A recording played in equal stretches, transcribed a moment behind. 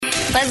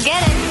Let's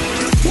get it.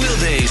 Will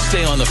they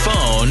stay on the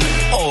phone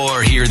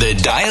or hear the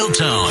dial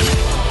tone?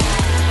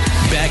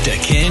 Back to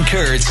Ken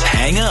Kurtz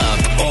Hang Up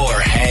or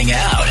Hang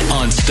Out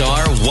on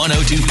Star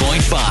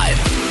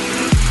 102.5.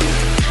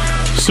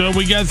 So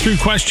we got through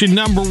question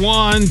number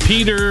 1.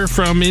 Peter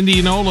from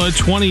Indianola,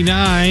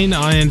 29,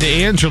 and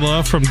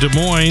Angela from Des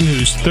Moines,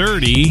 who's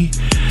 30.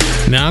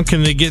 Now,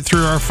 can they get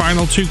through our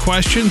final 2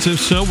 questions? If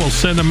so, we'll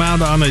send them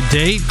out on a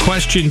date.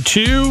 Question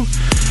 2,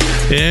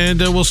 and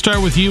we'll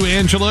start with you,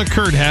 Angela.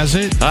 Kurt has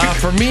it.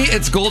 For me,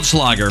 it's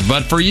Goldschlager.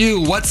 But for you,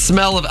 what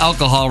smell of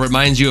alcohol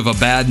reminds you of a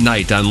bad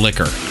night on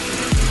liquor?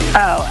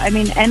 Oh, I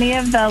mean, any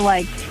of the,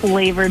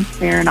 flavored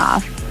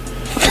Smirnoff.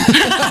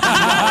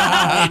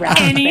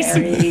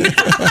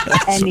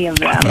 Any of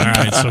them. All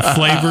right, so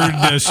flavored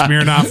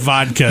Smirnoff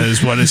vodka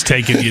is what has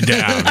taken you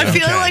down. I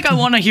feel like I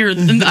want to hear,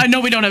 I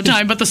know we don't have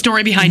time, but the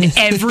story behind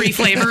every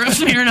flavor of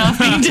Smirnoff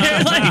being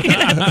there.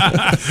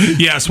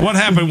 Yes, what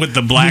happened with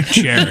the black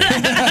cherry?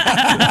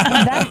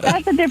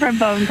 That's a different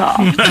phone call.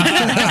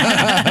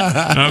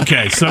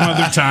 Okay, some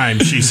other time,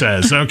 she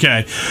says.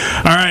 Okay.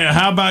 All right,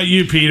 how about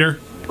you, Peter?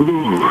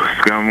 Ooh,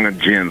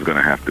 gin's going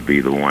to have to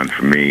be the one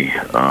for me.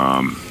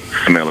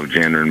 Smell of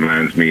gin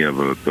reminds me of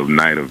a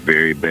night of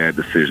very bad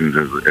decisions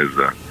as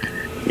a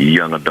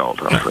young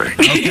adult, I'll say.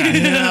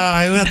 Okay. Yeah,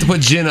 I would have to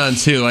put gin on,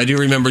 too. I do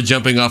remember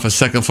jumping off a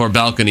second-floor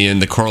balcony in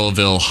the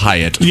Coralville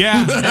Hyatt.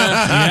 Yeah,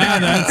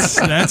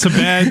 that's a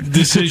bad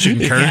decision,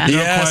 Kurt. Yeah. No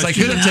yes,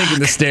 question. I could have taken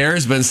the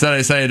stairs, but instead I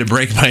decided to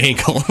break my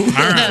ankle. All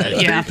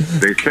right. Yeah.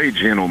 They say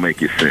gin will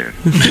make you sin.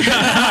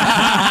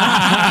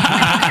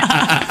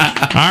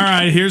 All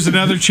right, here's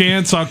another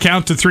chance. I'll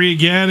count to 3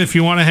 again if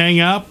you want to hang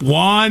up.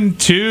 1,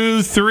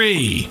 2,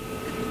 3.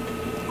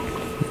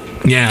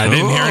 Yeah, I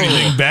didn't hear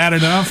anything bad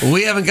enough.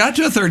 We haven't got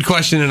to a third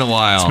question in a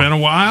while. It's been a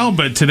while,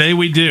 but today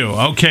we do.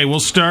 Okay, we'll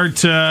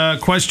start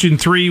question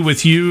 3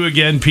 with you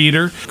again,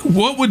 Peter.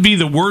 What would be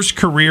the worst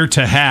career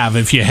to have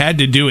if you had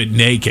to do it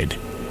naked?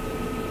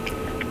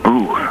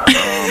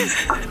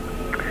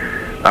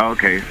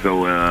 Okay,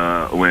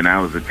 so when I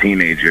was a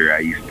teenager, I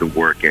used to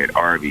work at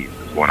Arby's.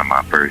 One of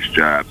my first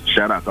jobs.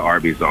 Shout out to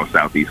Arby's on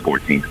Southeast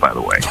 14th, by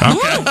the way. Okay, all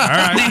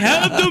right. They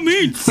have the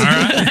meats. All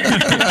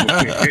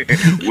right.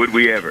 Would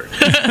we ever?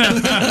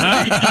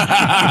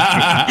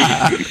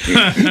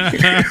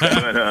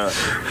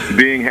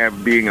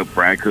 But being a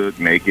fry cook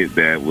naked,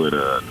 that would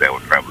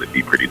probably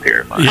be pretty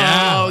terrifying.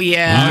 Yeah. Oh,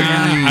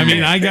 yeah. I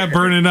mean, I got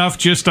burned enough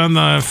just on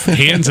the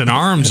hands and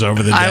arms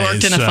over the days. I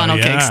worked in a funnel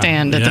cake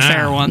stand at the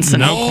fair once.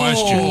 No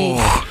question.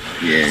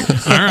 Yeah.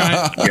 All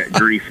right. Got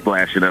grease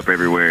splashing up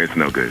everywhere. It's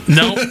no good.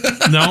 No,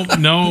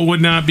 it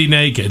would not be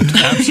naked.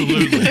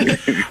 Absolutely.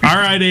 All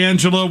right,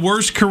 Angela,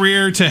 worst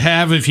career to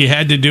have if you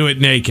had to do it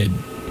naked?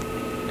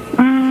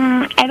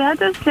 I'd have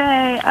to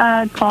say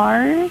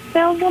car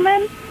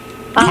saleswoman.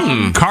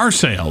 Car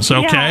sales,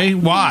 okay. Yeah.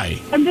 Why?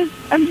 I'm just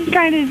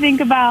trying to think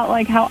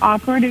about how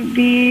awkward it would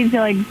be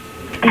to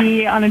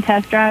be on a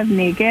test drive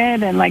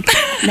naked and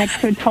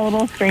next to a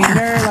total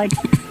stranger,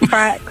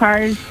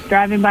 cars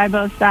driving by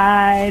both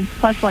sides.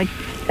 Plus,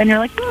 then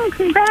you're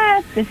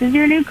congrats, this is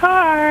your new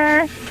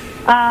car.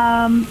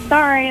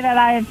 Sorry that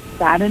I've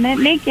sat in it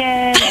naked.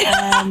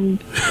 And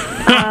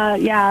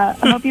I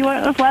hope you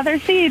went with leather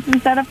seats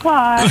instead of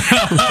cloth.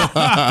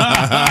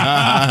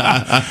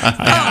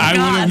 I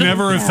would have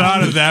never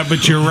thought of that,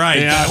 but you're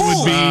right.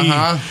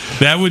 Yeah.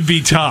 That would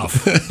be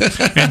tough.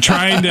 And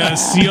trying to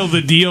seal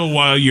the deal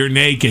while you're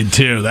naked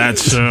too.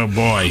 That's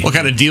boy. What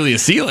kind of deal are you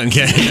sealing,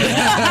 Ken?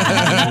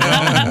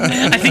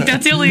 I think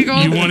that's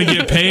illegal. You want to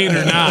get paid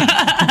or not?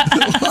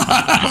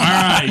 All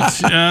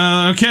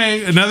right.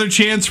 Okay, another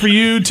chance for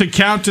you to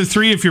count to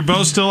 3. If you're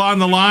both still on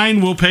the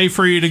line, we'll pay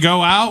for you to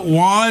go out.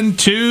 1,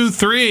 2,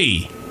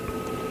 3.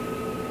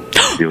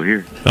 Still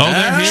here. Oh,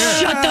 they're here.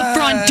 Shut the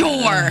front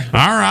door.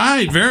 All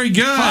right, very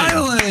good.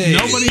 Finally.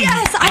 Nobody.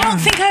 Yes, I don't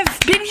think I've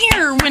been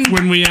here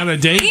when we had a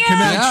date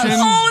connection.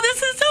 Oh,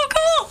 this is so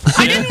cool.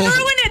 I didn't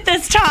ruin it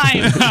this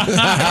time.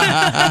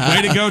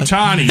 Way to go,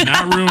 Tawny.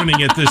 Not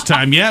ruining it this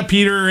time. Yeah,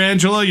 Peter or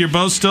Angela, you're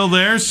both still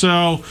there,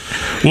 so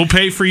we'll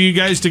pay for you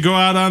guys to go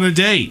out on a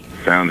date.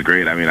 Sounds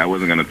great. I mean, I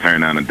wasn't going to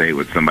turn down a date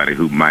with somebody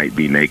who might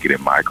be naked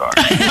in my car.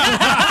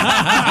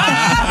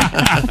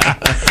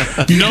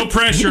 No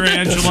pressure,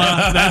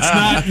 Angela. That's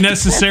not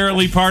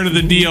necessarily part of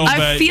the deal.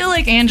 I feel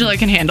like Angela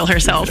can handle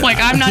herself.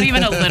 I'm not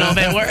even a little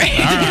bit worried.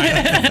 All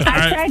right.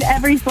 I've tried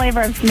every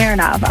flavor of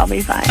Smirnoff. I'll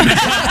be fine.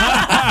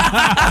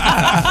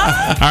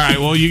 All right.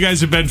 Well, you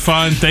guys have been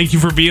fun. Thank you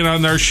for being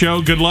on our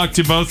show. Good luck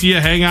to both of you.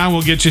 Hang on.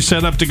 We'll get you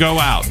set up to go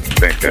out.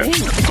 Thanks, guys.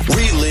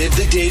 Relive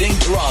the dating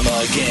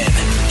drama again.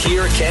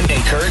 Hear Ken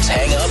and Kurt's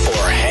Hang Up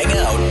or Hang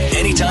Out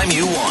anytime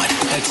you want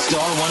at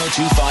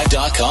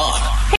star1025.com.